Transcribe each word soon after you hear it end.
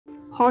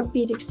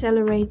Heartbeat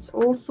accelerates,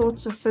 all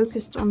thoughts are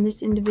focused on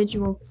this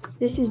individual.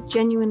 This is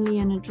genuinely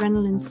an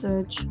adrenaline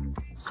surge.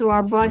 So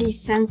our body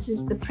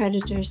senses the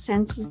predator,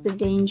 senses the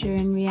danger,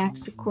 and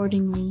reacts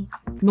accordingly.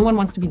 No one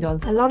wants to be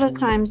dull. A lot of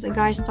times, a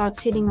guy starts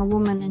hitting a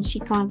woman and she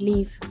can't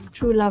leave.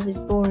 True love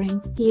is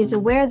boring. He is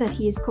aware that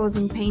he is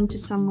causing pain to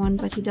someone,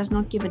 but he does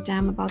not give a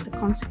damn about the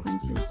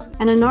consequences.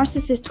 And a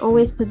narcissist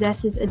always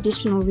possesses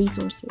additional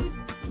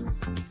resources.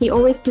 He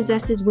always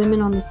possesses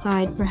women on the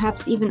side,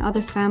 perhaps even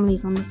other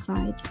families on the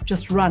side.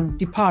 Just run,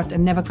 depart,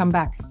 and never come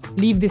back.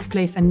 Leave this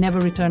place and never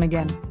return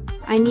again.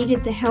 I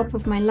needed the help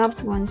of my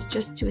loved ones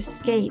just to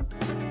escape.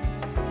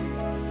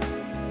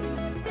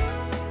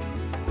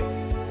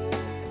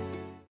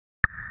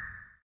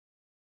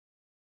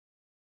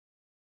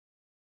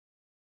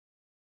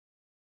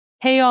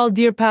 Hey all,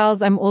 dear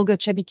pals, I'm Olga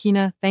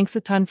Shmel. Thanks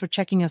a ton for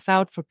checking us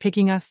out, for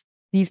picking us.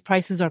 These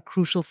prices are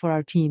crucial for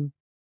our team.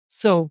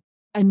 So,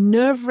 a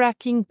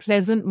nerve-wracking,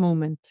 pleasant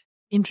moment.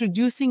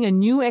 Introducing a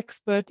new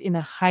expert in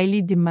a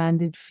highly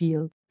demanded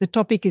field. The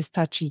topic is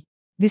touchy.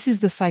 This is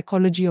the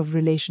psychology of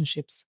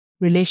relationships.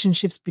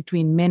 Relationships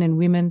between men and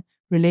women,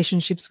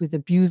 relationships with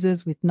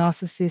abusers, with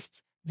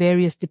narcissists,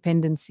 various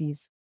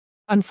dependencies.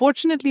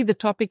 Unfortunately, the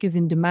topic is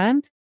in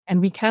demand, and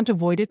we can't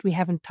avoid it. We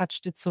haven't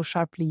touched it so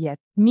sharply yet.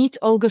 Meet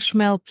Olga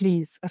Shmel,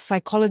 please, a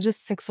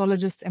psychologist,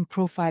 sexologist, and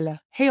profiler.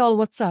 Hey all,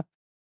 what's up?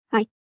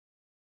 Hi.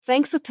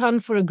 Thanks a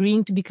ton for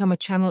agreeing to become a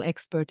channel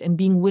expert and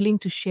being willing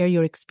to share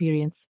your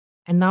experience.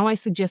 And now I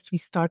suggest we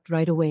start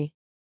right away.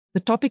 The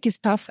topic is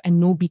tough and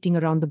no beating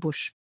around the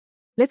bush.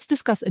 Let's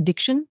discuss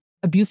addiction,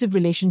 abusive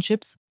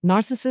relationships,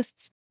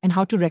 narcissists, and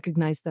how to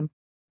recognize them.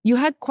 You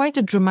had quite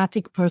a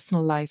dramatic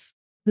personal life,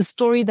 the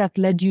story that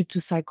led you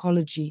to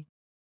psychology.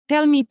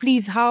 Tell me,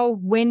 please, how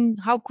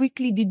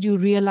quickly did you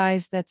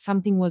realize that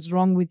something was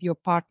wrong with your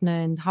partner,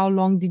 and how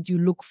long did you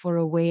look for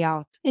a way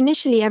out?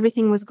 Initially,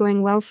 everything was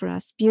going well for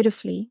us,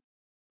 beautifully.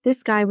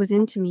 This guy was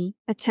into me,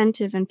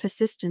 attentive and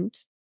persistent.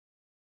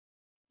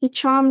 He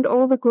charmed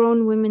all the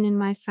grown women in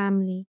my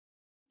family.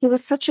 He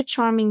was such a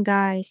charming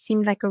guy,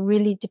 seemed like a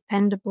really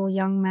dependable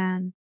young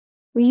man.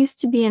 We used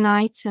to be an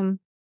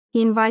item.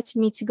 He invited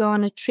me to go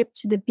on a trip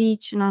to the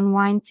beach and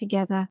unwind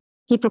together.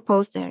 He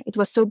proposed there. It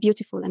was so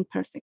beautiful and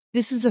perfect.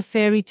 This is a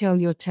fairy tale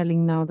you're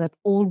telling now that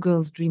all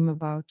girls dream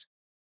about.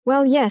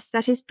 Well, yes,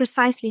 that is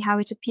precisely how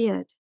it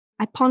appeared.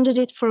 I pondered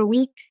it for a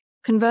week,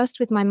 conversed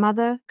with my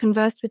mother,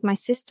 conversed with my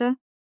sister,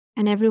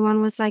 and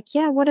everyone was like,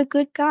 yeah, what a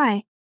good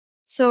guy.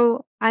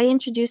 So I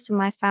introduced him to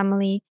my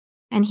family,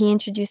 and he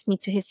introduced me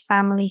to his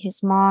family,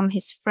 his mom,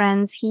 his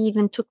friends. He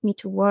even took me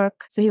to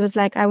work. So he was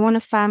like, I want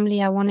a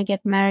family. I want to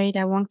get married.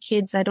 I want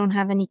kids. I don't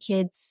have any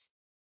kids.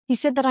 He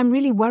said that I'm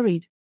really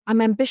worried. I'm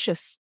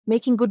ambitious,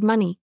 making good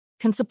money,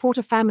 can support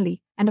a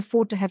family, and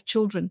afford to have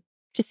children.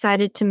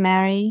 Decided to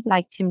marry,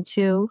 liked him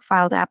too,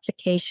 filed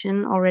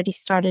application, already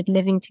started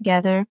living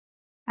together.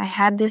 I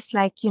had this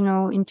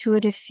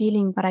intuitive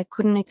feeling, but I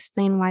couldn't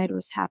explain why it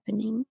was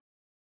happening.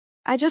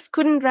 I just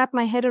couldn't wrap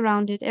my head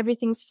around it.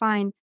 Everything's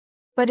fine.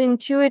 But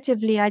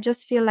intuitively, I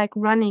just feel like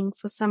running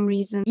for some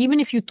reason. Even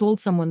if you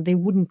told someone, they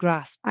wouldn't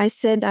grasp. I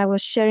said I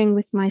was sharing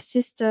with my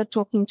sister,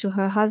 talking to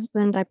her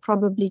husband. I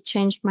probably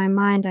changed my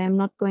mind. I am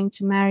not going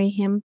to marry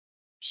him.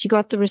 She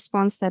got the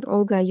response that,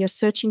 Olga, you're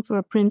searching for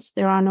a prince.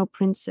 There are no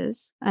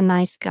princes. A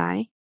nice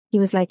guy. He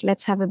was like,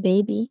 let's have a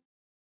baby.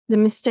 The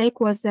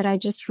mistake was that I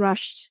just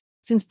rushed.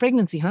 Since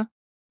pregnancy, huh?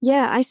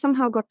 Yeah, I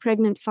somehow got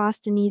pregnant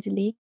fast and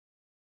easily.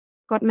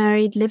 Got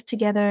married, lived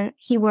together.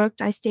 He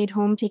worked. I stayed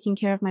home taking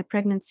care of my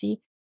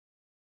pregnancy,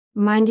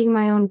 minding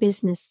my own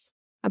business.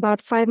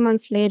 About 5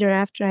 months later,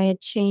 after I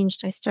had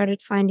changed, I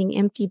started finding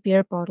empty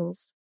beer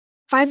bottles.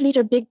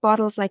 5-liter big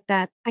bottles like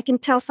that. I can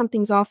tell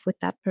something's off with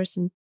that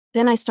person.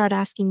 Then I start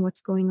asking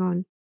what's going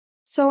on.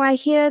 So I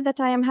hear that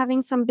I am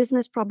having some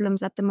business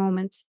problems at the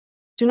moment.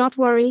 Do not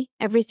worry,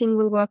 everything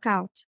will work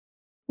out.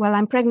 Well,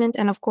 I'm pregnant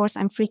and of course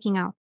I'm freaking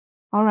out.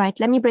 All right,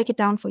 let me break it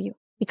down for you.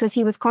 Because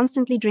he was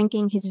constantly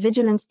drinking, his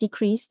vigilance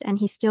decreased, and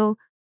he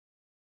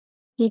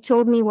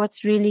told me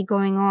what's really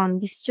going on.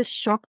 This just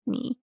shocked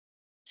me.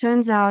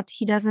 Turns out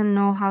he doesn't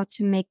know how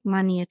to make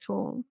money at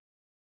all.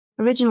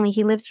 Originally,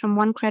 he lives from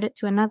one credit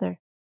to another.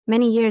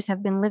 Many years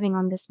have been living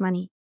on this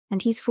money,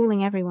 and he's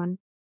fooling everyone.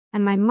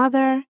 And my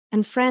mother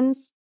and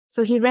friends,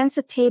 so he rents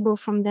a table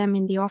from them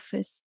in the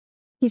office.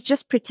 He's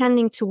just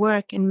pretending to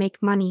work and make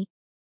money.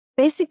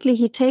 Basically,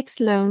 he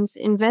takes loans,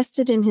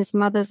 invested in his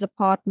mother's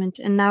apartment,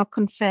 and now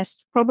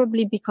confessed,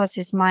 probably because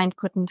his mind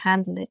couldn't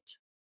handle it.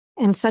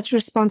 And such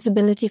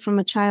responsibility from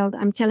a child,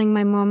 I'm telling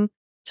my mom,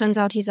 turns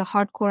out he's a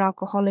hardcore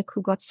alcoholic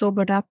who got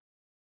sobered up.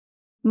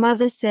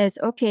 Mother says,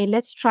 okay,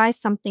 let's try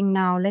something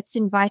now. Let's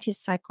invite his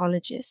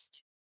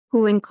psychologist,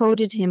 who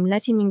encoded him.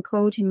 Let him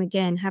encode him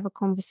again, have a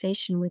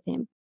conversation with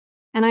him.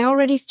 And I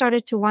already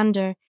started to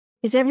wonder,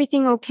 is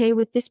everything okay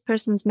with this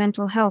person's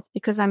mental health?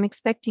 Because I'm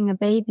expecting a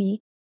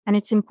baby, and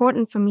it's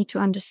important for me to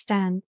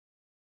understand.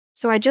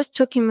 So I just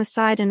took him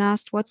aside and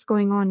asked, what's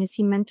going on? Is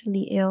he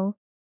mentally ill?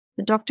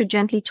 The doctor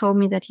gently told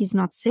me that he's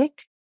not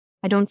sick.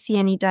 I don't see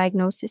any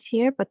diagnosis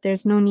here, but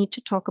there's no need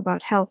to talk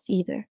about health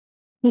either.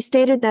 He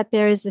stated that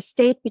there is a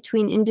state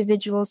between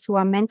individuals who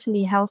are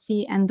mentally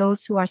healthy and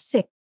those who are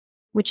sick,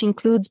 which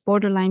includes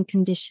borderline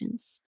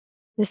conditions.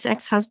 This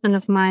ex-husband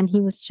of mine, he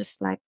was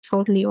just like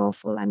totally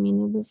awful. I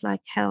mean, it was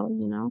like hell,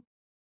 you know.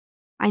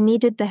 I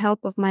needed the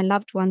help of my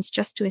loved ones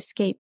just to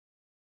escape.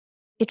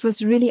 It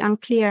was really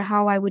unclear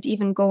how I would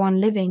even go on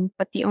living,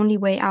 but the only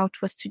way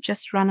out was to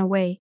just run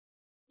away.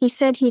 He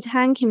said he'd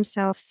hang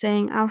himself,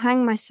 saying, "I'll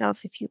hang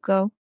myself if you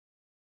go."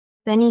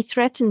 Then he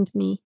threatened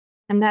me,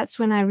 and that's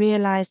when I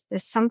realized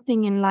there's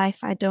something in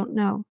life I don't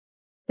know.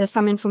 There's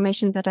some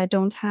information that I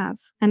don't have.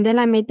 And then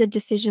I made the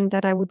decision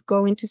that I would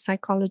go into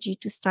psychology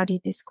to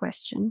study this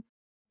question.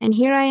 And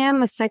here I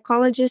am, a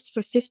psychologist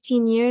for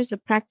 15 years, a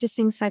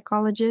practicing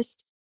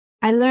psychologist.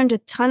 I learned a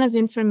ton of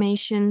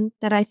information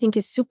that I think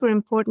is super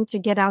important to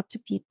get out to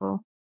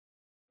people.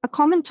 A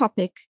common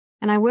topic,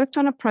 and I worked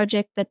on a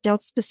project that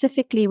dealt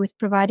specifically with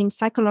providing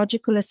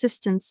psychological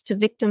assistance to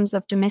victims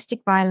of domestic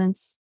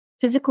violence,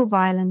 physical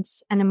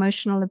violence, and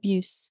emotional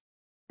abuse.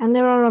 And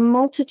there are a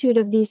multitude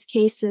of these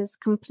cases,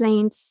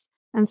 complaints,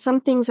 and some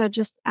things are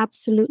just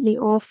absolutely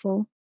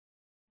awful.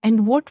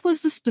 And what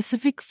was the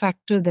specific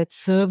factor that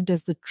served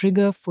as the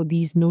trigger for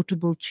these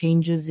notable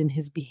changes in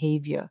his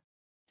behavior?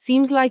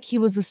 Seems like he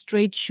was a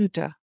straight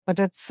shooter, but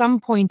at some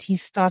point he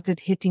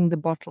started hitting the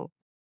bottle.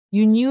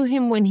 You knew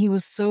him when he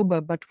was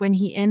sober, but when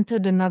he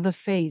entered another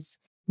phase,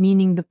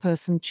 meaning the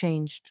person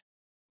changed.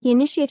 He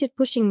initiated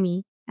pushing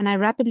me, and I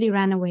rapidly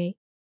ran away.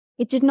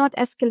 It did not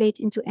escalate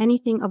into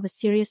anything of a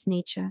serious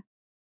nature.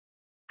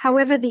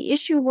 However, the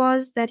issue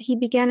was that he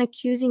began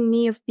accusing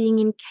me of being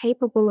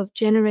incapable of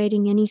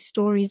generating any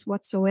stories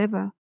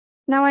whatsoever.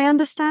 Now, I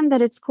understand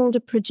that it's called a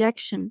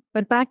projection,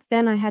 but back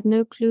then I had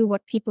no clue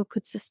what people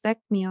could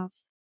suspect me of.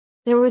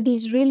 There were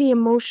these really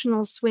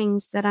emotional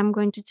swings that I'm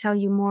going to tell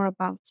you more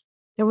about.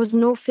 There was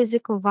no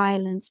physical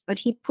violence, but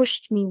he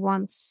pushed me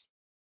once.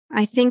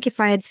 I think if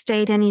I had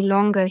stayed any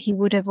longer, he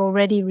would have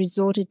already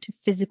resorted to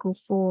physical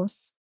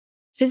force.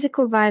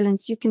 Physical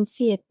violence, you can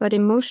see it, but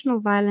emotional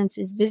violence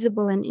is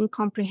visible and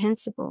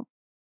incomprehensible.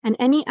 And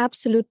any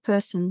absolute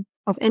person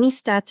of any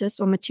status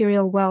or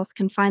material wealth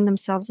can find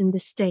themselves in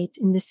this state,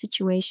 in this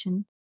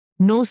situation.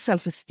 No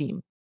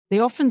self-esteem. They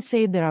often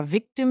say there are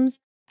victims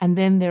and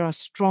then there are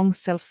strong,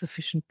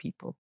 self-sufficient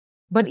people.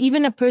 But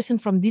even a person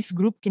from this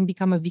group can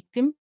become a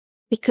victim?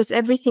 Because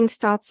everything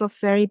starts off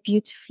very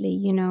beautifully,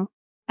 you know,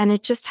 and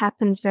it just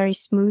happens very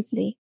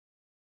smoothly.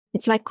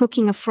 It's like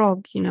cooking a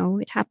frog, you know,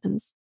 it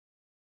happens.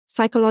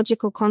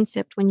 Psychological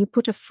concept, when you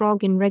put a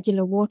frog in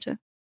regular water,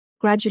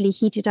 gradually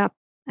heat it up,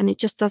 and it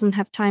just doesn't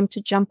have time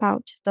to jump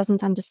out,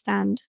 doesn't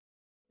understand.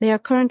 They are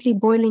currently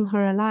boiling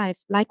her alive,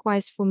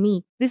 likewise for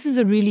me. This is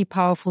a really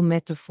powerful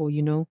metaphor,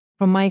 you know.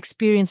 From my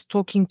experience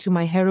talking to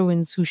my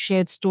heroines who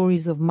shared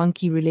stories of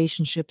monkey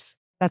relationships,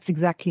 that's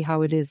exactly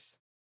how it is.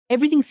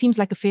 Everything seems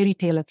like a fairy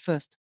tale at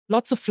first.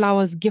 Lots of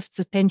flowers, gifts,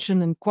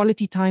 attention, and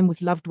quality time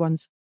with loved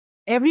ones.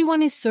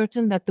 Everyone is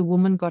certain that the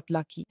woman got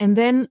lucky. And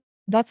then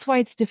that's why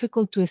it's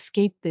difficult to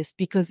escape this,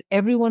 because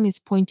everyone is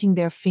pointing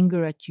their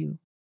finger at you.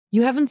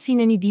 You haven't seen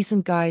any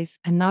decent guys,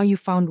 and now you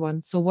found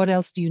one, so what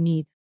else do you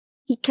need?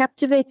 He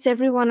captivates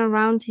everyone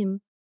around him,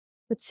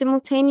 but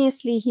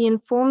simultaneously he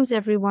informs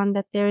everyone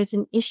that there is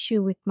an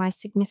issue with my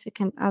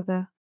significant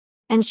other.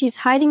 And she's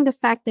hiding the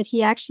fact that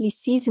he actually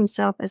sees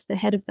himself as the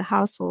head of the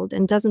household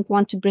and doesn't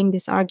want to bring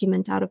this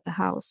argument out of the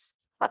house.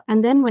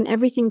 And then when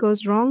everything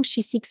goes wrong,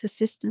 she seeks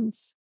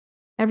assistance.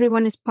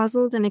 Everyone is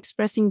puzzled and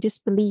expressing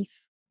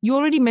disbelief. You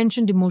already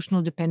mentioned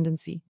emotional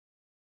dependency.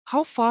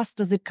 How fast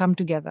does it come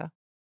together?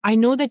 I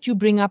know that you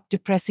bring up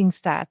depressing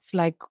stats,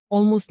 like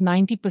almost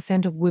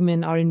 90% of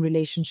women are in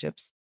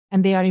relationships,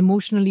 and they are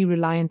emotionally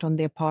reliant on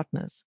their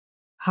partners.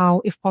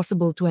 How, if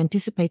possible, to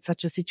anticipate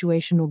such a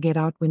situation or get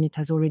out when it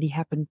has already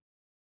happened?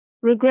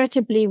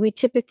 Regrettably, we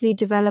typically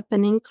develop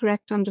an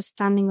incorrect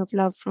understanding of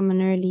love from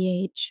an early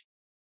age.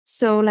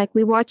 So, like,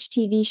 we watch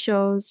TV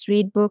shows,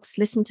 read books,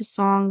 listen to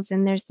songs,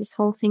 and there's this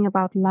whole thing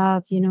about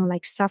love, you know,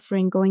 like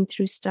suffering, going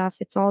through stuff.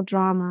 It's all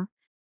drama.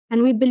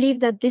 And we believe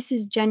that this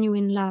is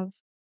genuine love.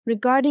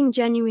 Regarding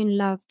genuine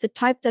love, the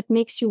type that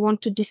makes you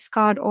want to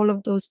discard all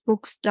of those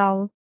books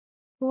dull.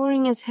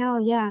 Boring as hell,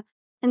 yeah.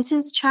 And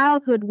since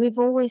childhood, we've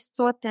always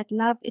thought that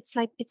love, it's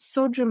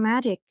so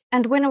dramatic.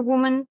 And when a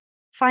woman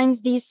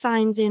finds these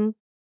signs in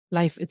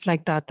Life, it's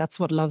like that. That's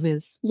what love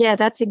is. Yeah,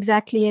 that's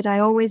exactly it. I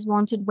always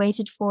wanted,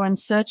 waited for, and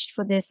searched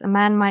for this. A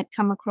man might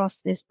come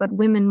across this, but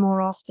women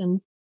more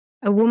often.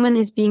 A woman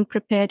is being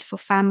prepared for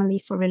family,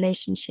 for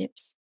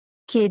relationships,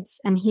 kids,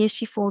 and here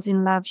she falls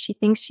in love. She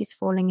thinks she's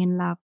falling in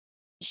love.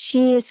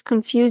 She is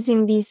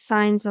confusing these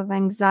signs of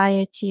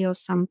anxiety or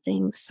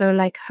something. So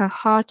like her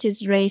heart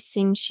is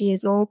racing. She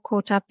is all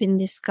caught up in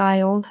this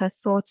guy. All her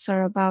thoughts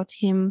are about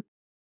him.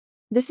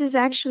 This is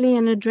actually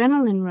an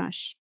adrenaline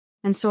rush.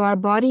 And so our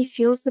body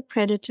feels the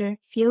predator,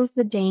 feels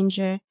the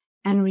danger,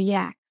 and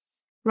reacts.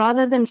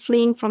 Rather than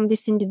fleeing from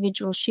this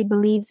individual, she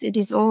believes it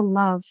is all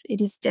love, it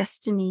is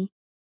destiny,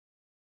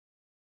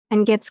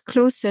 and gets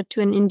closer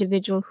to an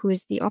individual who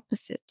is the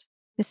opposite,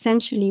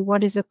 essentially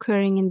what is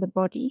occurring in the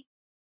body.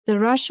 The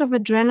rush of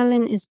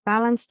adrenaline is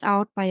balanced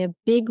out by a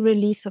big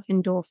release of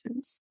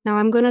endorphins. Now,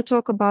 I'm going to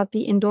talk about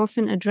the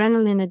endorphin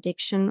adrenaline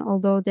addiction,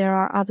 although there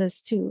are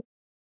others too.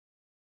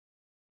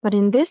 But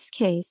in this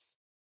case,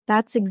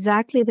 that's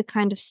exactly the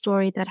kind of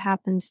story that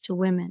happens to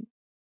women.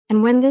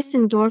 And when this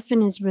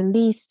endorphin is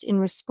released in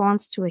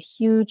response to a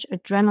huge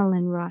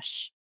adrenaline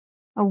rush,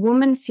 a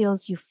woman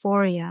feels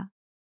euphoria,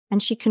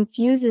 and she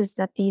confuses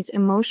that these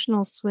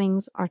emotional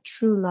swings are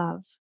true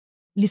love.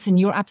 Listen,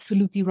 you're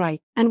absolutely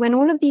right. And when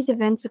all of these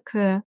events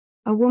occur,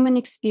 a woman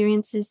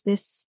experiences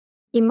this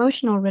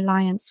emotional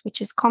reliance, which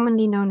is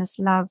commonly known as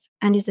love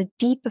and is a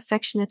deep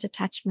affectionate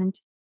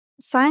attachment.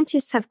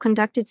 Scientists have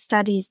conducted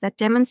studies that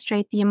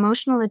demonstrate the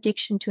emotional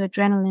addiction to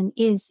adrenaline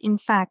is, in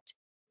fact,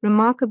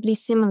 remarkably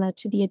similar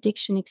to the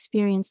addiction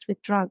experienced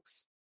with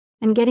drugs.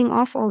 And getting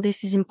off all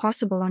this is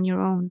impossible on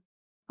your own.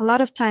 A lot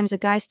of times a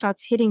guy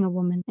starts hitting a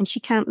woman and she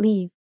can't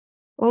leave,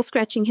 all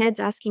scratching heads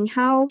asking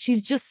how.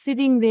 She's just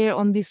sitting there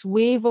on this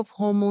wave of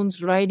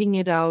hormones, riding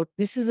it out.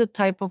 This is a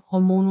type of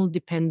hormonal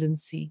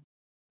dependency.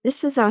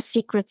 This is our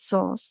secret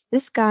sauce.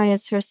 This guy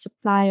is her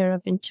supplier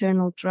of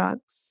internal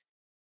drugs.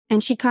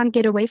 And she can't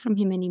get away from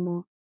him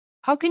anymore.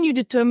 How can you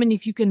determine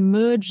if you can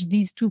merge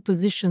these two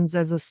positions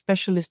as a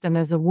specialist and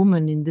as a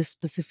woman in this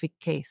specific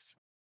case?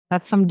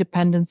 That's some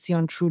dependency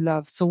on true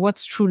love. So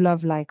what's true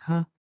love like,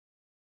 huh?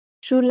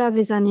 True love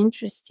is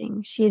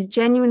uninteresting. She is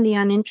genuinely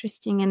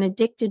uninteresting and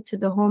addicted to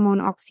the hormone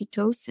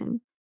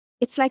oxytocin.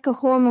 It's like a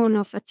hormone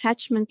of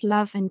attachment,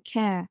 love, and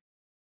care.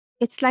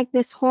 It's like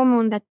this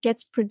hormone that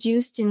gets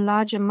produced in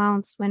large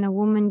amounts when a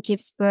woman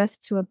gives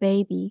birth to a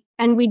baby.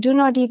 And we do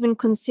not even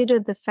consider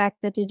the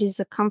fact that it is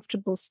a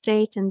comfortable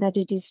state and that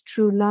it is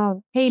true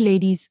love. Hey,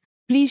 ladies,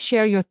 please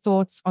share your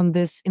thoughts on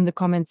this in the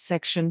comments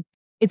section.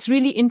 It's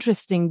really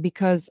interesting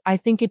because I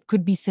think it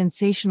could be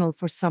sensational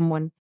for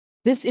someone.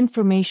 This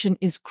information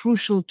is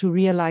crucial to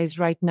realize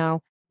right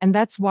now, and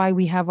that's why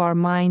we have our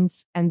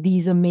minds and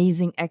these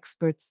amazing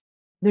experts.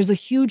 There's a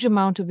huge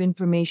amount of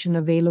information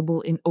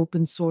available in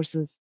open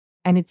sources.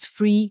 And it's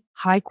free,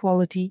 high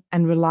quality,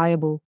 and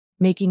reliable,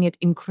 making it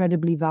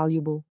incredibly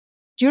valuable.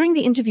 During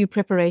the interview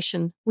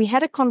preparation, we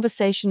had a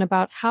conversation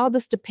about how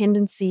this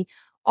dependency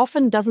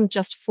often doesn't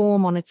just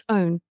form on its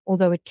own,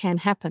 although it can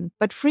happen,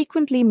 but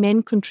frequently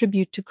men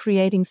contribute to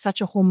creating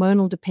such a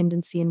hormonal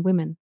dependency in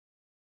women.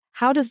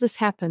 How does this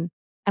happen,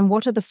 and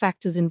what are the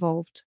factors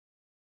involved?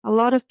 A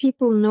lot of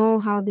people know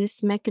how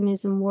this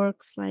mechanism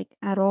works,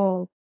 at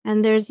all.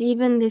 And there's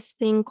even this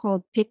thing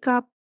called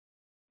pickup.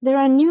 There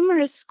are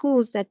numerous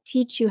schools that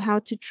teach you how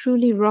to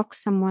truly rock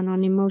someone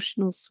on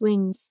emotional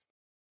swings.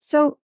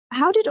 So,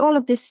 how did all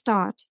of this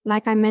start?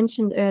 Like I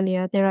mentioned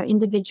earlier, there are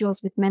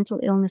individuals with mental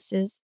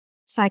illnesses,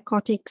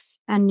 psychotics,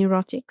 and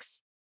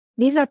neurotics.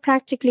 These are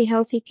practically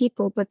healthy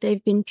people, but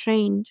they've been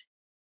trained.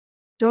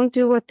 Don't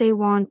do what they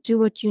want, do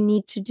what you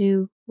need to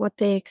do, what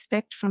they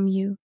expect from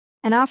you.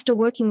 And after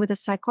working with a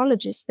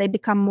psychologist, they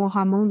become more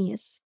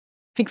harmonious.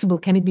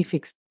 Fixable, can it be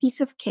fixed? Piece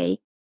of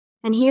cake.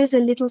 And here's a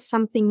little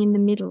something in the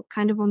middle,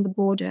 kind of on the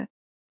border.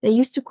 They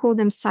used to call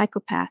them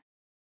psychopath.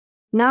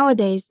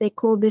 Nowadays, they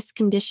call this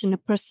condition a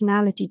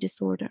personality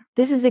disorder.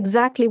 This is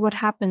exactly what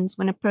happens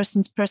when a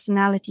person's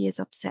personality is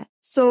upset.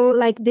 So,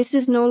 this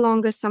is no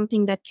longer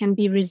something that can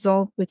be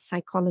resolved with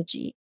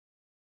psychology.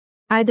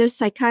 Either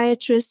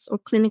psychiatrists or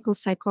clinical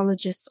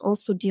psychologists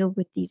also deal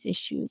with these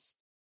issues.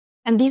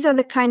 And these are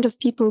the kind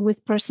of people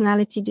with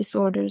personality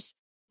disorders.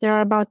 There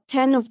are about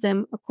 10 of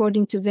them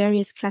according to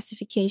various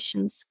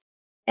classifications.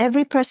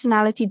 Every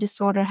personality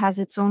disorder has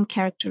its own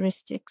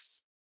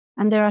characteristics,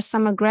 and there are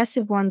some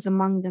aggressive ones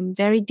among them,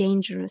 very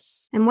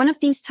dangerous. And one of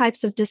these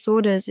types of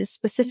disorders is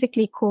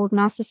specifically called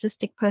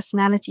narcissistic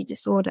personality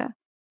disorder.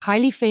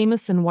 Highly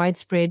famous and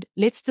widespread,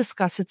 let's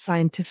discuss it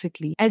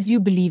scientifically, as you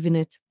believe in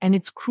it, and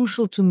it's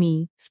crucial to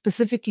me,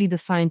 specifically the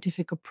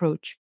scientific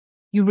approach.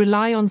 You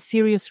rely on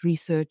serious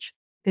research,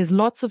 there's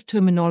lots of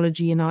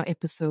terminology in our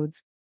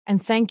episodes,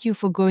 and thank you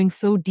for going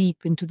so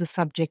deep into the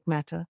subject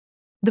matter.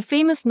 The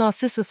famous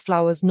narcissus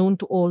flowers known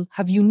to all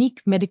have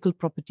unique medical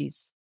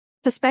properties.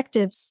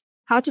 Perspectives.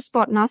 How to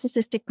spot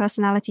narcissistic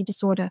personality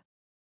disorder.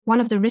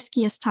 One of the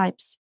riskiest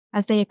types,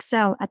 as they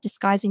excel at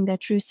disguising their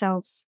true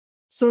selves.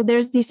 So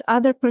there's this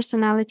other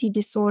personality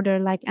disorder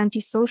like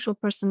antisocial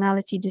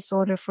personality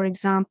disorder, for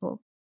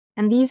example.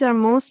 And these are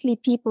mostly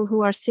people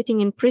who are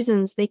sitting in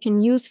prisons. They can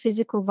use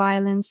physical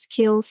violence,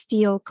 kill,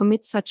 steal,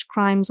 commit such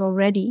crimes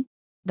already.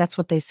 That's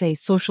what they say.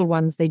 Social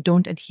ones, they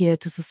don't adhere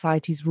to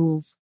society's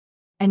rules.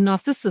 And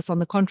narcissists, on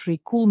the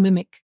contrary, cool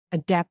mimic,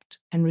 adapt,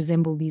 and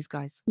resemble these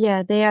guys.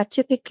 Yeah, they are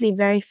typically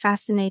very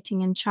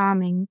fascinating and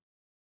charming.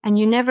 And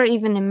you never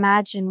even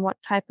imagine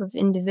what type of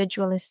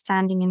individual is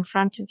standing in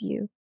front of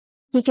you.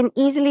 He can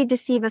easily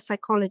deceive a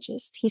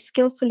psychologist. He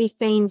skillfully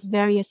feigns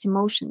various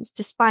emotions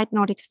despite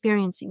not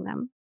experiencing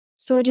them.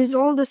 So it is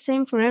all the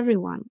same for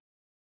everyone.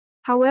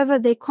 However,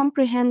 they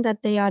comprehend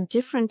that they are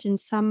different in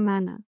some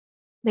manner.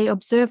 They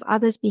observe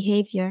others'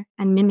 behavior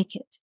and mimic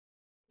it.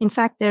 In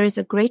fact, there is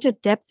a greater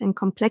depth and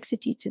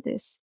complexity to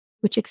this,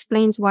 which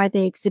explains why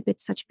they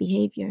exhibit such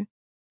behavior.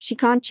 She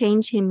can't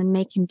change him and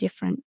make him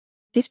different.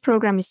 This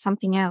program is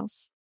something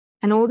else.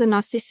 And all the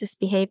narcissists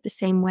behave the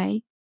same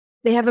way.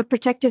 They have a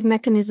protective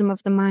mechanism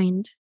of the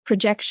mind,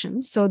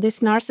 projection. So this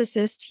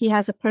narcissist, he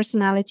has a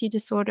personality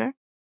disorder.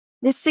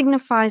 This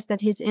signifies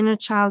that his inner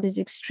child is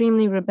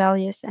extremely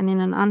rebellious and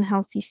in an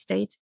unhealthy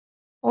state.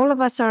 All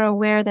of us are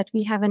aware that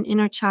we have an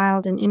inner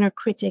child, an inner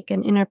critic,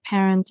 an inner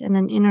parent, and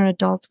an inner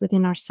adult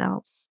within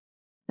ourselves.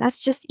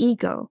 That's just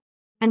ego.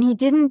 And he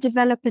didn't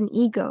develop an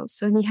ego.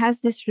 So he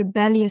has this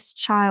rebellious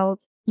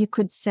child, you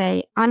could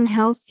say,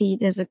 unhealthy.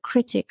 There's a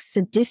critic,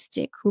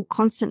 sadistic, who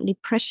constantly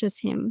pressures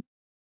him.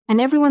 And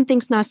everyone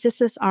thinks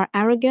narcissists are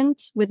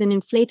arrogant with an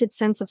inflated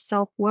sense of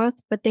self-worth,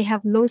 but they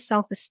have low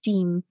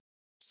self-esteem.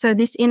 So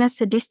this inner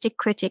sadistic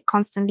critic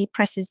constantly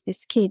presses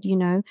this kid,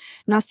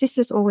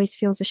 Narcissus always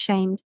feels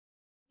ashamed.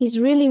 He's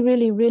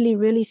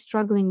really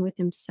struggling with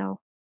himself.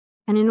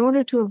 And in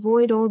order to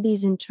avoid all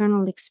these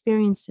internal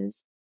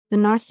experiences, the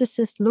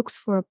narcissist looks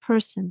for a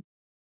person.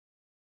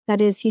 That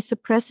is, he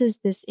suppresses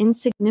this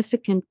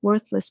insignificant,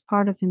 worthless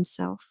part of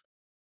himself.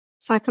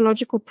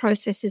 Psychological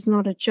process is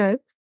not a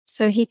joke.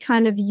 So he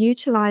kind of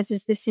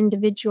utilizes this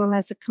individual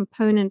as a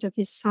component of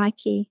his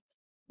psyche.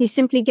 He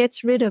simply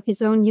gets rid of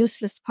his own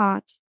useless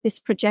part, this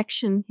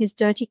projection, his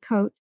dirty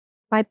coat,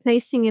 by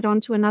placing it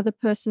onto another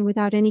person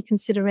without any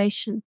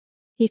consideration.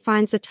 He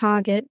finds a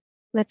target,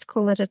 let's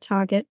call it a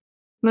target.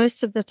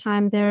 Most of the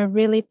time, they're a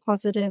really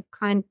positive,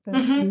 kind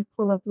person,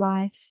 full of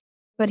life.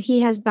 But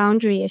he has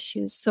boundary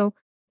issues. So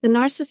the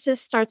narcissist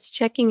starts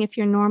checking if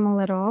you're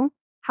normal at all.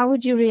 How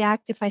would you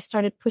react if I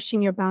started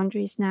pushing your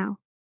boundaries now?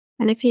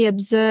 And if he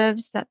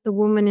observes that the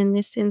woman in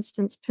this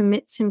instance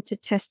permits him to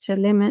test her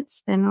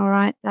limits, then all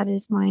right, that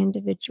is my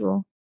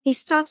individual. He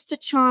starts to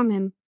charm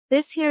him.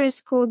 This here is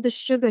called the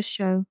sugar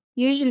show,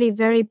 usually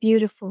very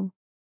beautiful.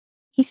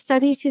 He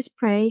studies his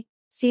prey,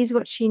 sees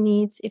what she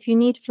needs. If you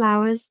need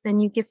flowers, then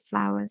you give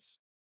flowers.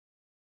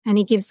 And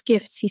he gives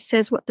gifts. He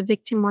says what the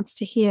victim wants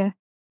to hear.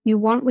 You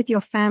want with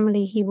your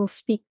family, he will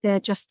speak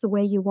there just the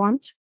way you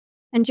want.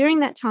 And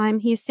during that time,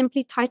 he is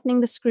simply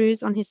tightening the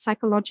screws on his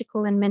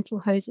psychological and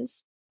mental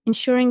hoses,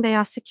 ensuring they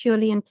are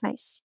securely in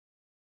place.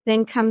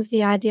 Then comes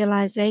the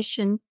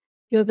idealization.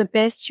 You're the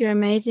best, you're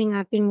amazing,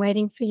 I've been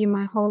waiting for you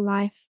my whole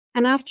life.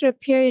 And after a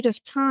period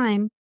of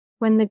time,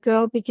 when the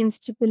girl begins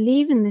to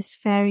believe in this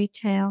fairy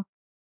tale,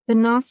 the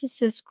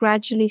narcissist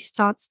gradually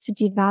starts to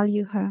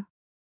devalue her.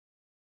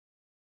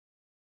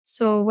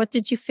 So what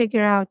did you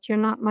figure out? You're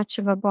not much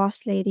of a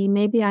boss lady.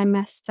 Maybe I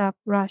messed up,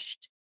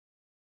 rushed.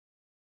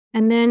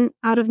 And then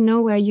out of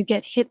nowhere, you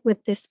get hit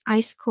with this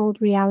ice cold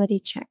reality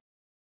check.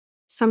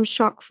 Some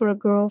shock for a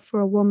girl, for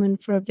a woman,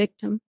 for a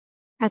victim.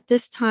 At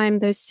this time,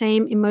 those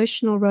same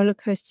emotional roller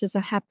coasters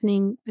are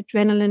happening,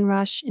 adrenaline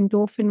rush,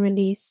 endorphin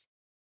release.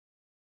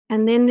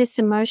 And then this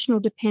emotional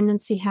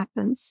dependency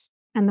happens,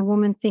 and the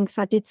woman thinks,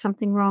 I did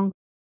something wrong,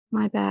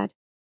 my bad.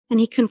 And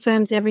he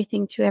confirms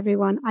everything to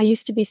everyone. I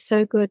used to be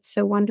so good,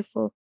 so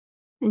wonderful.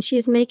 And she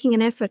is making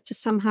an effort to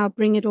somehow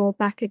bring it all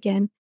back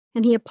again.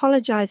 And he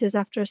apologizes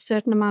after a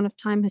certain amount of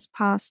time has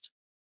passed.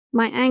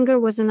 My anger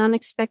was an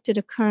unexpected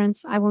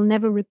occurrence. I will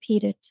never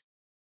repeat it.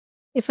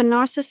 If a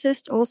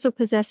narcissist also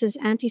possesses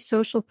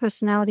antisocial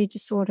personality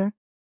disorder,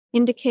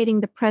 indicating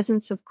the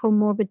presence of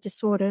comorbid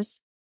disorders,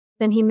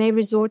 then he may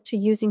resort to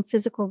using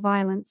physical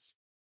violence.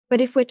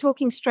 But if we're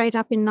talking straight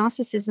up in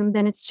narcissism,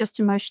 then it's just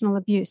emotional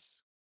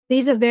abuse.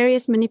 These are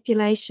various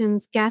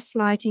manipulations,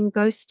 gaslighting,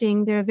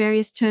 ghosting. There are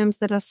various terms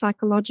that are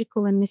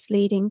psychological and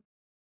misleading.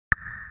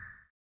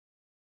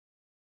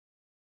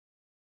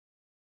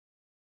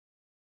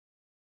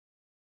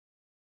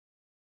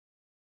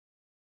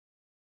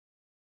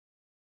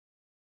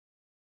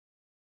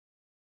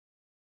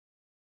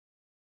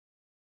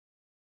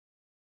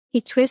 He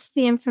twists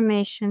the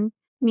information,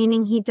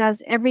 meaning he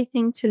does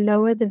everything to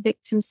lower the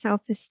victim's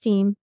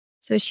self-esteem,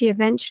 so she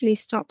eventually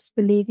stops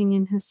believing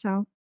in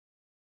herself.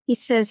 He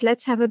says,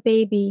 let's have a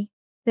baby.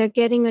 They're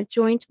getting a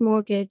joint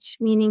mortgage,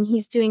 meaning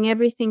he's doing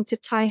everything to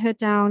tie her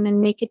down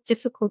and make it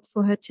difficult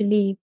for her to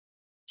leave.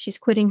 She's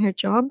quitting her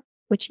job,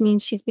 which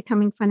means she's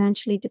becoming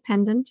financially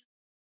dependent.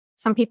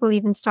 Some people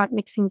even start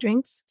mixing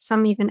drinks.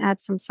 Some even add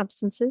some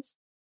substances.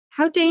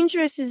 How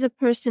dangerous is a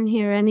person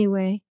here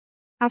anyway?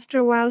 After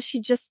a while,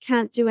 she just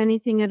can't do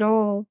anything at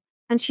all,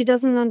 and she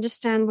doesn't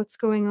understand what's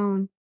going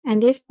on.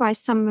 And if by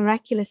some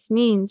miraculous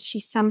means she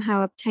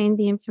somehow obtained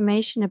the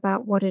information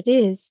about what it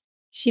is,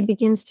 she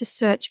begins to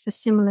search for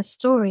similar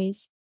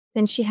stories,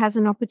 then she has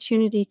an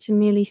opportunity to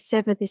merely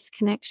sever this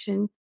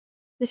connection.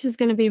 This is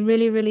going to be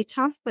really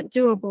tough, but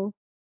doable.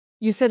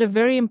 You said a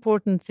very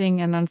important thing,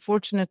 and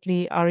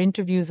unfortunately, our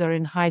interviews are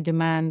in high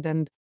demand,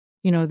 and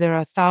there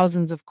are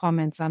thousands of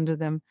comments under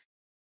them.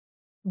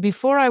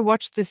 Before I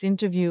watched this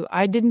interview,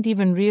 I didn't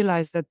even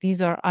realize that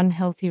these are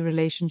unhealthy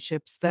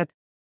relationships, that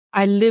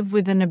I live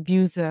with an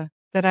abuser,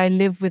 that I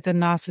live with a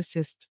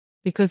narcissist,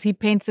 because he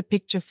paints a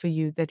picture for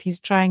you that he's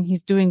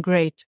doing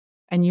great,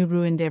 and you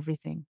ruined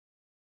everything.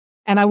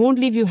 And I won't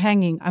leave you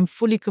hanging. I'm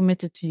fully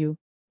committed to you.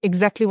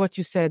 Exactly what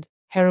you said.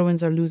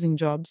 Heroines are losing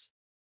jobs.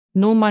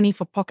 No money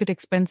for pocket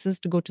expenses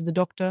to go to the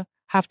doctor,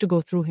 have to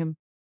go through him.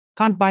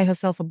 Can't buy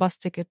herself a bus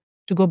ticket,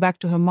 to go back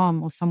to her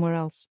mom or somewhere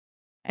else.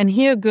 And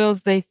here,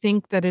 girls, they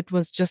think that it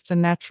was just a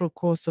natural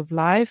course of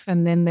life.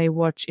 And then they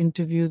watch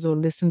interviews or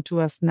listen to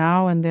us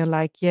now. And they're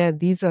like, yeah,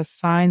 these are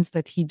signs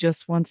that he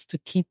just wants to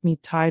keep me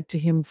tied to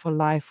him for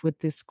life with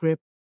this grip.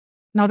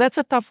 Now, that's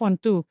a tough one,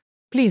 too.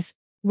 Please,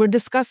 we're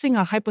discussing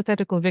a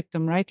hypothetical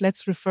victim, right?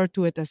 Let's refer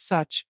to it as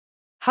such.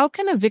 How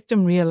can a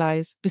victim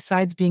realize,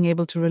 besides being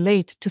able to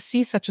relate, to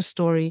see such a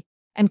story?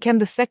 And can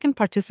the second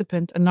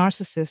participant, a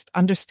narcissist,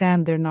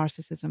 understand their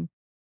narcissism?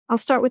 I'll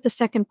start with the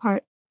second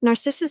part.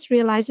 Narcissus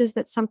realizes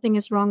that something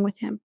is wrong with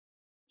him.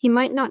 He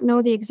might not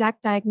know the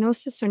exact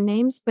diagnosis or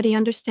names, but he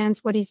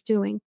understands what he's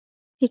doing.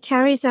 He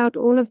carries out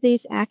all of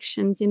these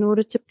actions in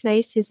order to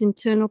place his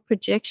internal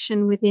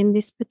projection within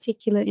this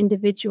particular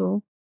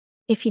individual.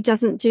 If he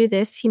doesn't do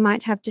this, he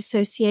might have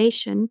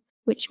dissociation,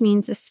 which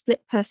means a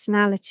split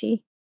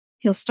personality.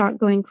 He'll start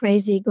going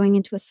crazy, going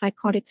into a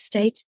psychotic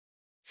state.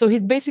 So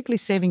he's basically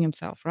saving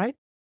himself, right?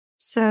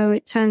 So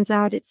it turns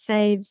out it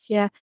saves,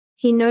 yeah.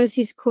 He knows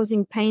he's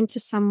causing pain to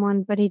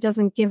someone, but he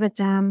doesn't give a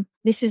damn.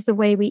 This is the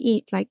way we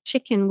eat, like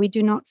chicken. We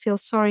do not feel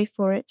sorry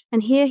for it.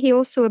 And here he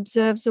also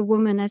observes a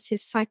woman as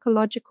his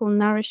psychological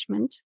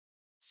nourishment.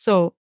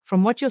 So,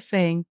 from what you're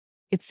saying,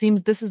 it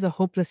seems this is a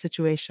hopeless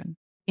situation.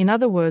 In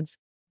other words,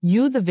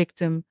 you, the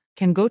victim,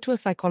 can go to a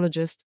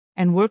psychologist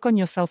and work on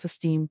your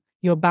self-esteem,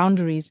 your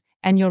boundaries,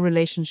 and your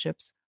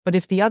relationships. But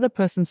if the other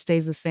person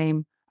stays the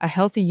same, a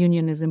healthy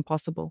union is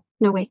impossible.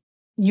 No way.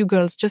 You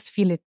girls just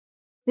feel it.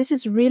 This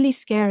is really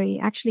scary,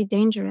 actually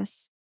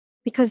dangerous,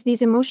 because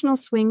these emotional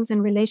swings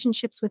and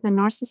relationships with a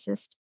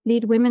narcissist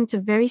lead women to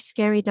very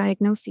scary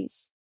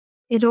diagnoses.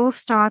 It all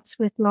starts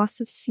with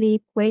loss of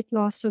sleep, weight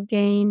loss or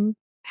gain,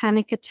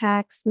 panic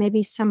attacks,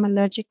 maybe some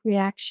allergic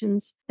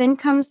reactions. Then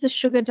comes the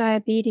sugar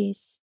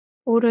diabetes,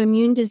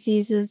 autoimmune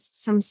diseases,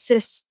 some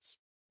cysts,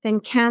 then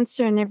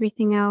cancer and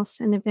everything else,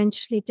 and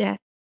eventually death.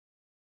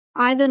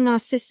 Either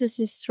Narcissus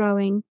is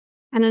throwing,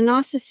 and a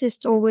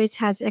narcissist always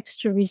has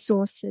extra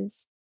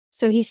resources.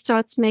 So he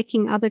starts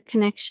making other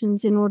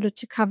connections in order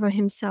to cover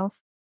himself,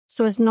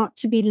 so as not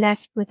to be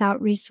left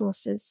without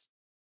resources.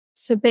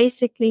 So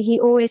basically, he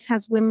always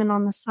has women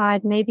on the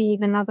side, maybe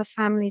even other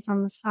families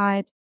on the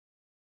side.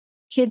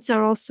 Kids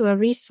are also a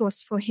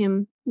resource for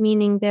him,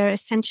 meaning they're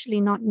essentially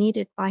not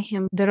needed by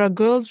him. There are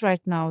girls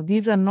right now.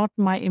 These are not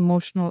my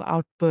emotional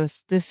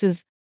outbursts. This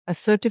is a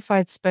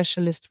certified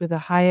specialist with a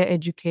higher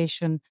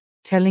education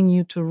telling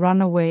you to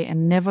run away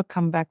and never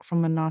come back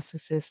from a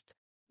narcissist.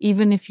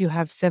 Even if you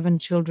have 7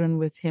 children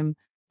with him,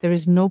 there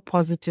is no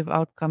positive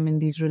outcome in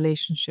these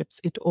relationships.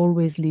 It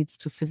always leads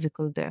to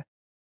physical death.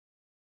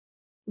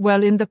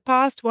 Well, in the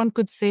past, one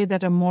could say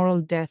that a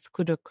moral death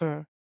could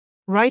occur.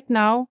 Right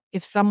now,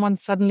 if someone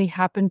suddenly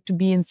happened to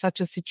be in such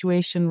a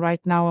situation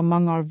right now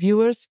among our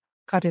viewers,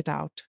 cut it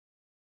out.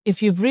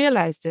 If you've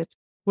realized it,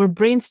 we're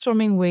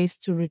brainstorming ways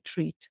to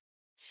retreat,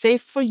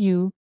 safe for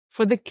you,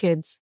 for the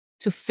kids,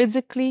 to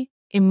physically,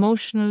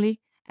 emotionally,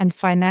 and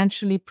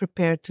financially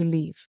prepared to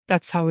leave.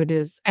 That's how it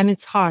is. And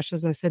it's harsh,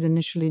 as I said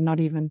initially,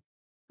 not even.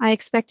 I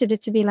expected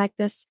it to be like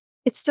this.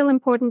 It's still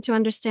important to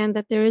understand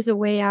that there is a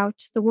way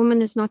out. The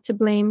woman is not to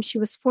blame. She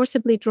was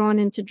forcibly drawn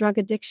into drug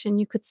addiction,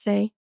 you could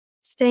say.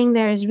 Staying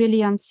there is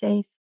really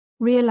unsafe.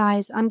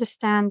 Realize,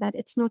 understand that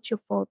it's not your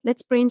fault.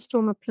 Let's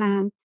brainstorm a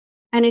plan.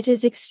 And it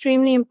is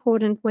extremely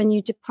important when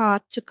you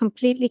depart to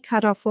completely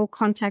cut off all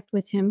contact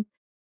with him.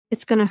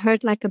 It's going to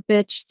hurt like a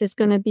bitch. There's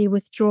going to be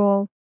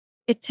withdrawal.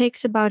 It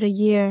takes about a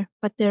year,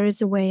 but there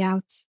is a way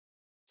out.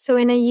 So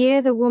in a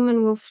year, the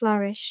woman will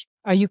flourish.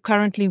 Are you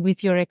currently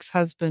with your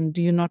ex-husband?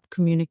 Do you not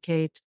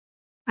communicate?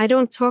 I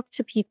don't talk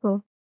to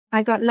people.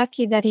 I got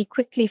lucky that he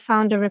quickly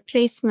found a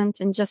replacement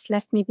and just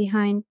left me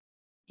behind.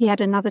 He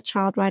had another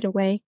child right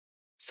away.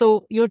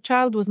 So your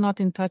child was not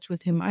in touch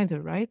with him either,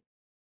 right?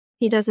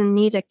 He doesn't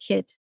need a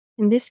kid.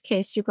 In this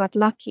case, you got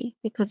lucky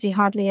because he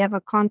hardly ever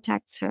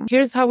contacts her.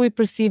 Here's how we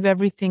perceive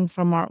everything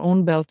from our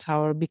own bell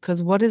tower,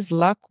 because what is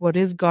luck, what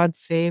is God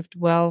saved,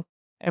 well,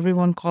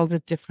 everyone calls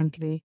it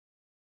differently.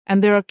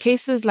 And there are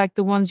cases like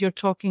the ones you're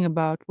talking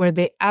about where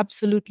they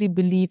absolutely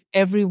believe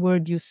every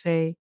word you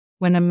say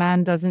when a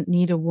man doesn't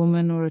need a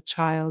woman or a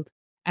child,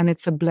 and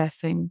it's a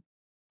blessing.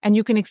 And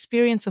you can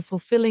experience a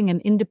fulfilling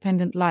and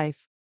independent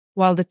life,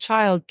 while the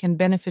child can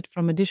benefit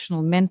from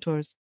additional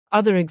mentors,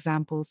 other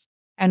examples,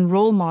 and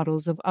role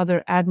models of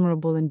other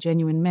admirable and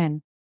genuine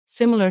men,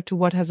 similar to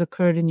what has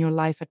occurred in your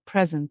life at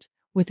present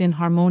within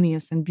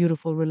harmonious and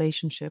beautiful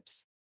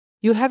relationships.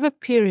 You have a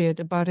period,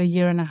 about a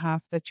year and a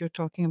half that you're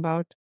talking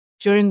about,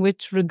 during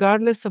which,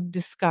 regardless of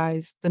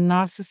disguise, the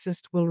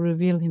narcissist will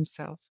reveal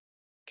himself.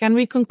 Can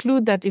we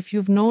conclude that if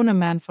you've known a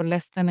man for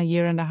less than a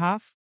year and a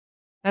half?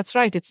 That's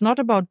right, it's not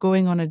about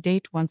going on a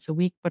date once a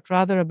week, but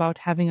rather about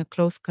having a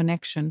close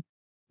connection,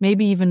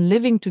 maybe even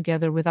living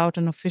together without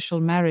an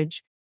official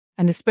marriage,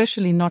 and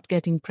especially not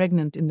getting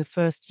pregnant in the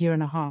first year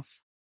and a half.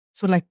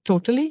 So like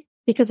totally?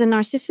 Because a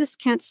narcissist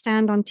can't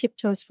stand on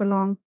tiptoes for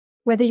long.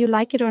 Whether you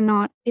like it or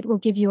not, it will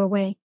give you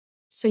away.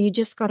 So you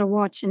just gotta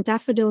watch. And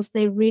daffodils,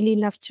 they really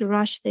love to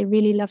rush. They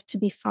really love to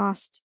be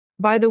fast.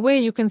 By the way,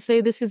 you can say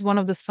this is one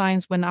of the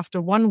signs when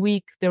after 1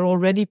 week, they're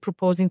already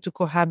proposing to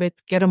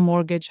cohabit, get a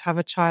mortgage, have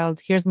a child.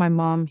 Here's my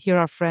mom. Here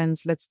are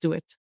friends. Let's do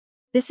it.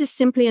 This is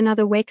simply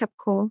another wake-up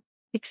call.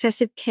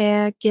 Excessive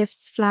care,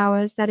 gifts,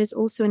 flowers, that is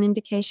also an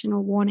indication or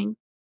warning.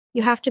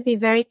 You have to be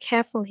very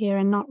careful here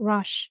and not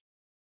rush.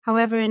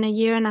 However, in a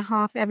year and a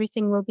half,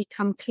 everything will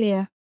become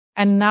clear.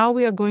 And now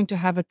we are going to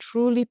have a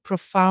truly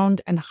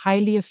profound and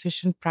highly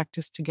efficient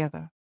practice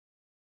together.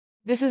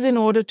 This is in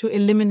order to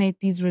eliminate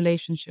these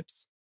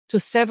relationships, to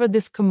sever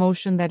this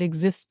commotion that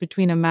exists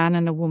between a man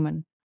and a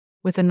woman,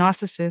 with a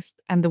narcissist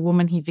and the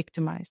woman he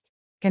victimized.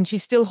 Can she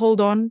still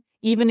hold on,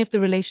 even if the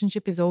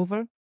relationship is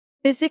over?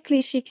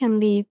 Physically, she can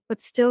leave,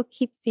 but still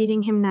keep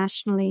feeding him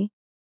nationally.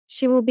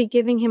 She will be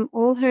giving him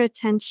all her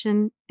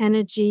attention,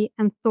 energy,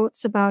 and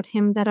thoughts about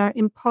him that are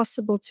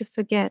impossible to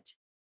forget,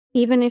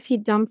 even if he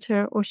dumped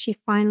her or she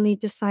finally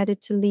decided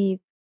to leave.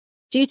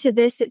 Due to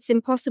this, it's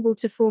impossible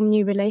to form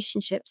new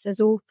relationships as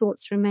all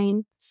thoughts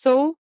remain.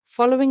 So,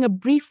 following a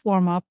brief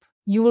warm-up,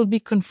 you will be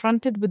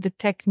confronted with the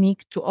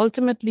technique to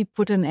ultimately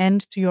put an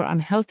end to your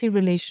unhealthy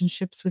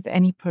relationships with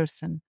any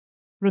person,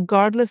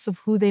 regardless of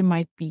who they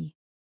might be.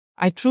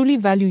 I truly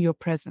value your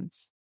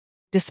presence,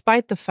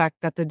 despite the fact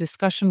that the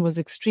discussion was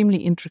extremely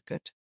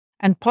intricate,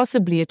 and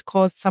possibly it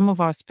caused some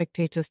of our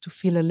spectators to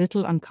feel a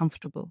little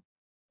uncomfortable.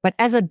 But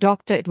as a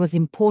doctor, it was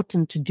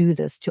important to do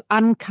this, to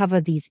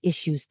uncover these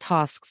issues,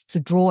 tasks, to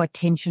draw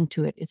attention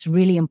to it. It's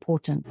really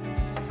important.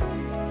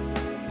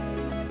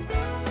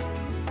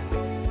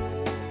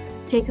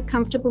 Take a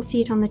comfortable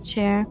seat on the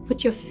chair,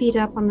 put your feet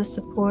up on the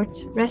support,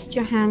 rest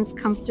your hands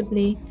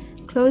comfortably,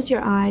 close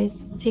your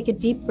eyes, take a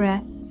deep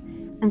breath,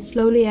 and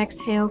slowly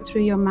exhale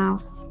through your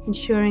mouth,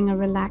 ensuring a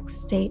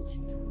relaxed state.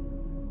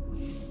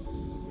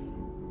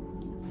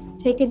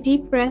 Take a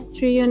deep breath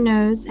through your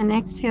nose and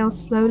exhale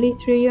slowly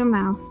through your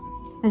mouth,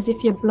 as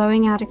if you're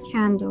blowing out a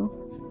candle.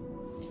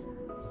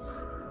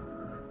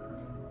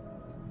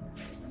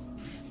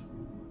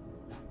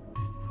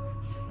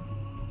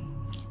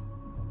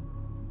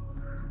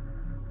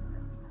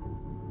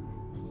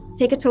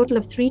 Take a total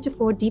of 3 to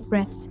 4 deep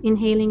breaths,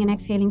 inhaling and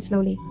exhaling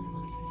slowly.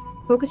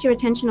 Focus your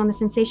attention on the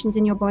sensations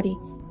in your body,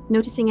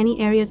 noticing any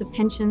areas of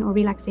tension or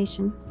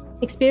relaxation.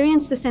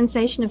 Experience the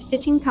sensation of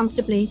sitting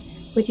comfortably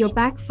with your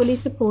back fully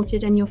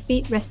supported and your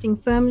feet resting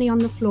firmly on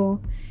the floor,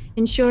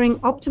 ensuring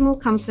optimal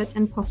comfort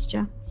and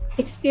posture.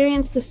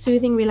 Experience the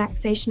soothing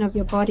relaxation of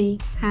your body,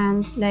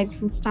 hands,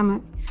 legs, and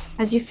stomach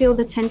as you feel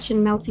the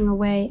tension melting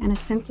away and a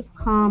sense of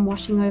calm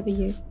washing over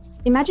you.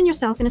 Imagine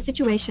yourself in a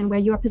situation where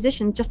you are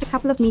positioned just a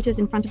couple of meters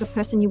in front of a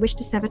person you wish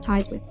to sever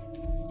ties with.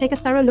 Take a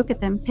thorough look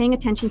at them, paying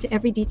attention to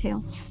every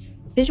detail.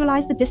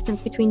 Visualize the distance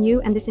between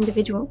you and this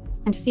individual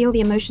and feel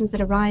the emotions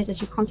that arise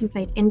as you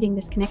contemplate ending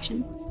this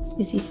connection.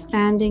 Is he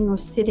standing or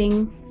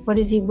sitting? What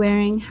is he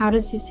wearing? How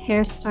does his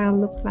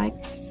hairstyle look like?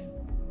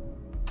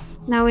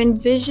 Now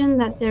envision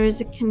that there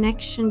is a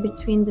connection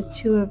between the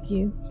two of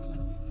you.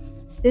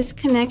 This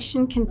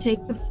connection can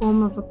take the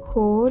form of a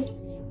cord.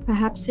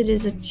 Perhaps it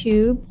is a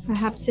tube.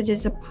 Perhaps it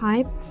is a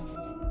pipe.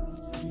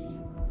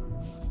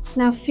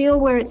 Now feel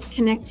where it's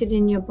connected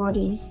in your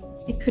body.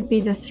 It could be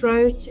the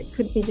throat, it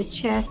could be the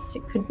chest,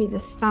 it could be the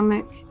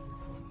stomach.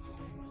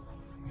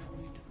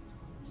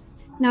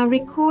 Now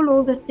recall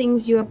all the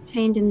things you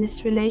obtained in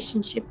this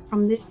relationship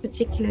from this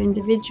particular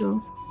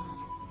individual.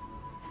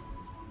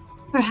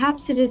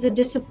 Perhaps it is a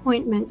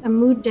disappointment, a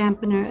mood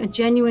dampener, a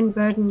genuine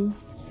burden.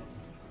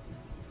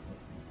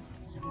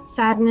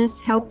 Sadness,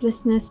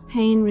 helplessness,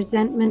 pain,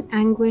 resentment,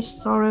 anguish,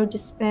 sorrow,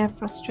 despair,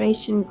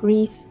 frustration,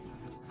 grief.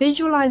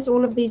 Visualize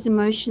all of these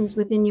emotions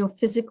within your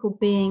physical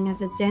being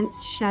as a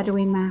dense,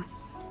 shadowy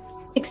mass.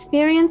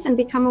 Experience and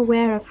become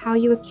aware of how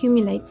you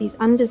accumulate these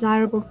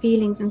undesirable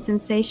feelings and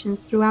sensations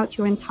throughout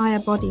your entire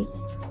body,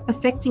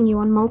 affecting you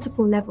on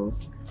multiple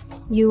levels.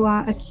 You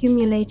are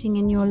accumulating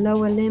in your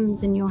lower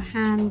limbs, in your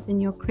hands, in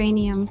your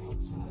cranium.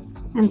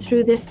 And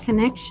through this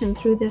connection,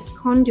 through this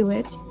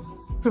conduit,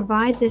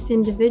 provide this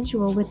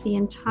individual with the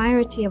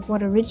entirety of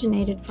what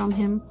originated from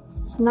him.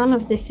 None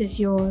of this is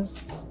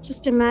yours.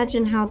 Just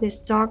imagine how this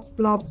dark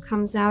blob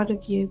comes out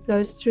of you,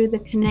 goes through the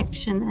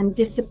connection and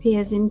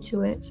disappears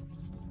into it.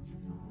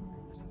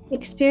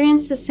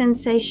 Experience the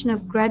sensation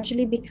of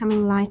gradually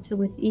becoming lighter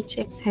with each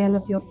exhale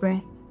of your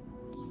breath.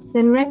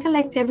 Then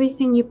recollect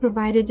everything you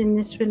provided in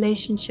this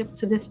relationship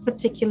to this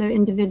particular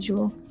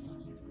individual.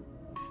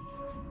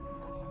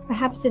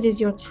 Perhaps it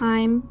is your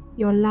time,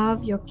 your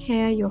love, your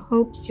care, your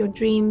hopes, your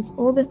dreams,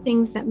 all the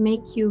things that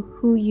make you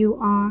who you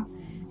are,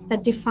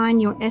 that define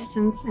your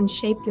essence and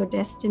shape your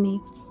destiny.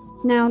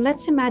 Now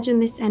let's imagine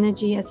this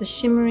energy as a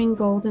shimmering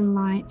golden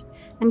light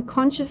and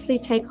consciously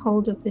take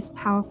hold of this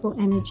powerful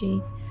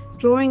energy,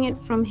 drawing it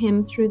from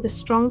him through the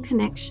strong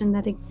connection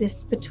that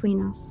exists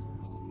between us.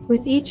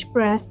 With each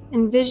breath,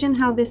 envision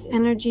how this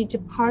energy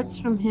departs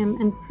from him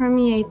and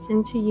permeates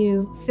into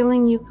you,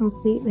 filling you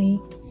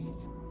completely.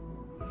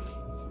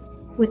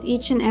 With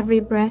each and every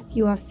breath,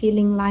 you are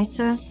feeling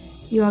lighter,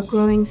 you are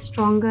growing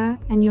stronger,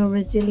 and your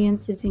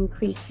resilience is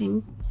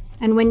increasing.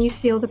 And when you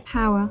feel the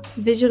power,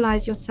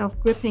 visualize yourself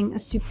gripping a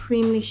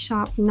supremely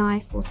sharp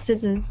knife or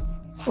scissors,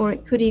 or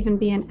it could even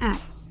be an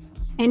axe,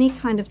 any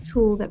kind of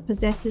tool that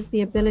possesses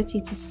the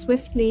ability to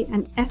swiftly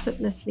and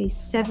effortlessly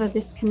sever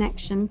this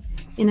connection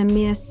in a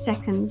mere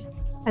second,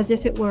 as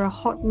if it were a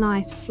hot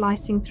knife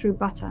slicing through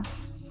butter.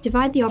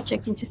 Divide the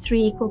object into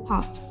 3 equal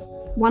parts.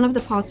 One of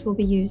the parts will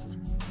be used.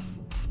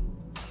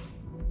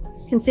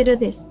 Consider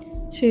this: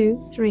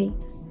 2, 3.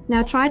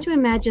 Now try to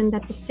imagine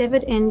that the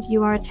severed end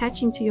you are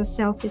attaching to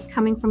yourself is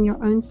coming from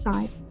your own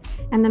side,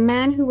 and the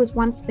man who was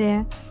once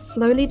there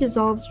slowly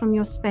dissolves from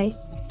your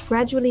space,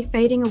 gradually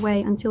fading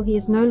away until he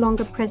is no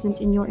longer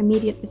present in your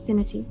immediate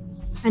vicinity.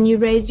 And you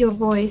raise your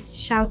voice,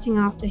 shouting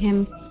after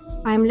him,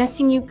 "I am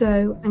letting you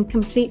go and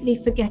completely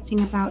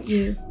forgetting about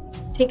you."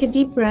 Take a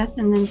deep breath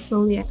and then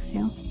slowly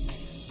exhale.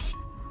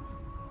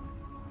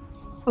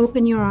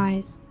 Open your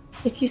eyes.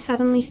 If you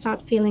suddenly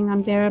start feeling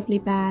unbearably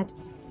bad,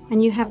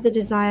 and you have the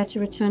desire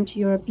to return to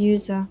your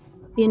abuser,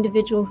 the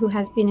individual who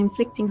has been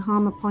inflicting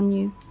harm upon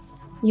you,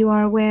 you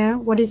are aware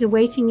what is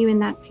awaiting you in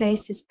that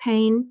place is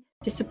pain,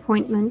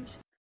 disappointment,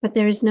 but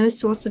there is no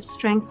source of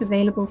strength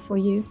available for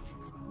you.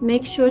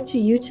 Make sure to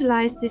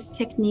utilize this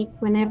technique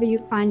whenever you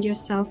find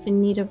yourself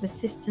in need of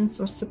assistance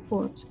or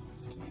support.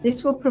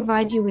 This will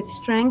provide you with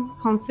strength,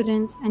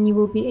 confidence, and you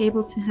will be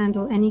able to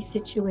handle any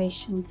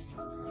situation.